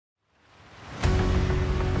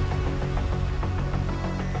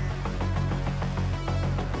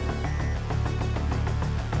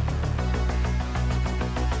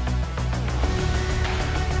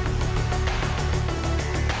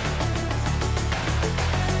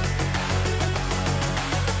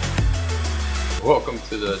Welcome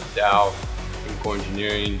to the Dow Chemical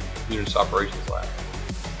Engineering Continuous Operations Lab.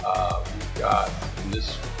 We've got in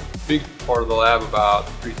this big part of the lab about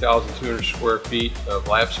 3,200 square feet of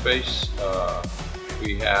lab space.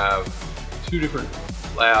 We have two different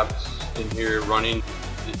labs in here running.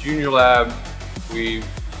 The junior lab, we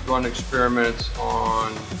run experiments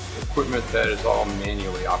on equipment that is all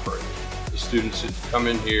manually operated. The students come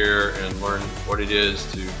in here and learn what it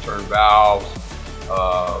is to turn valves,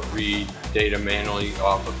 read data manually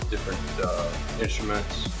off of different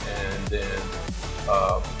instruments, and then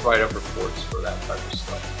write up reports for that type of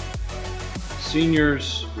stuff.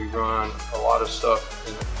 Seniors, we run a lot of stuff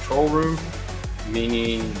in the control room,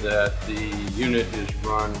 meaning that the unit is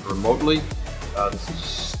run remotely. This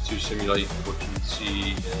is to simulate what you would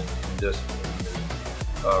see in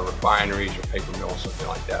refineries or paper mills, something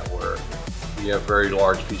like that, where you have very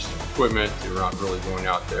large pieces of equipment. You're not really going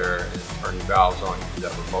out there and turning valves on. You do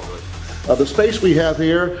that remotely. The space we have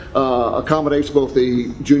here accommodates both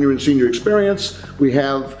the junior and senior experience. We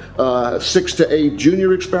have 6 to 8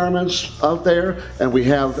 junior experiments out there, and we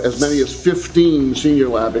have as many as 15 senior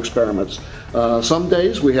lab experiments. Some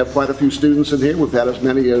days we have quite a few students in here. We've had as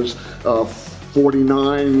many as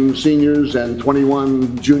 49 seniors and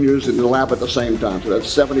 21 juniors in the lab at the same time. So that's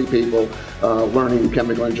 70 people learning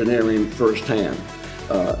chemical engineering firsthand.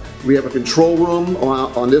 We have a control room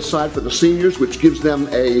on this side for the seniors, which gives them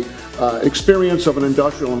a experience of an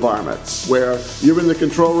industrial environment where you're in the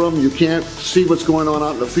control room, you can't see what's going on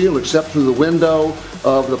out in the field except through the window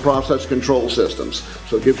of the process control systems.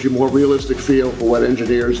 So it gives you a more realistic feel for what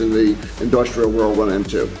engineers in the industrial world run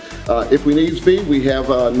into. If we needs be, we have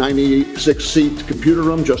a 96-seat computer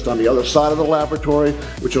room just on the other side of the laboratory,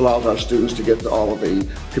 which allows our students to get to all of the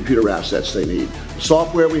computer assets they need. The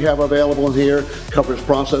software we have available in here covers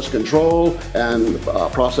process control and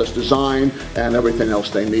process design and everything else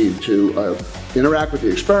they need to interact with the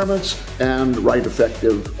experiments and write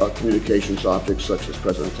effective communications objects such as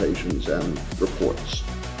presentations and reports.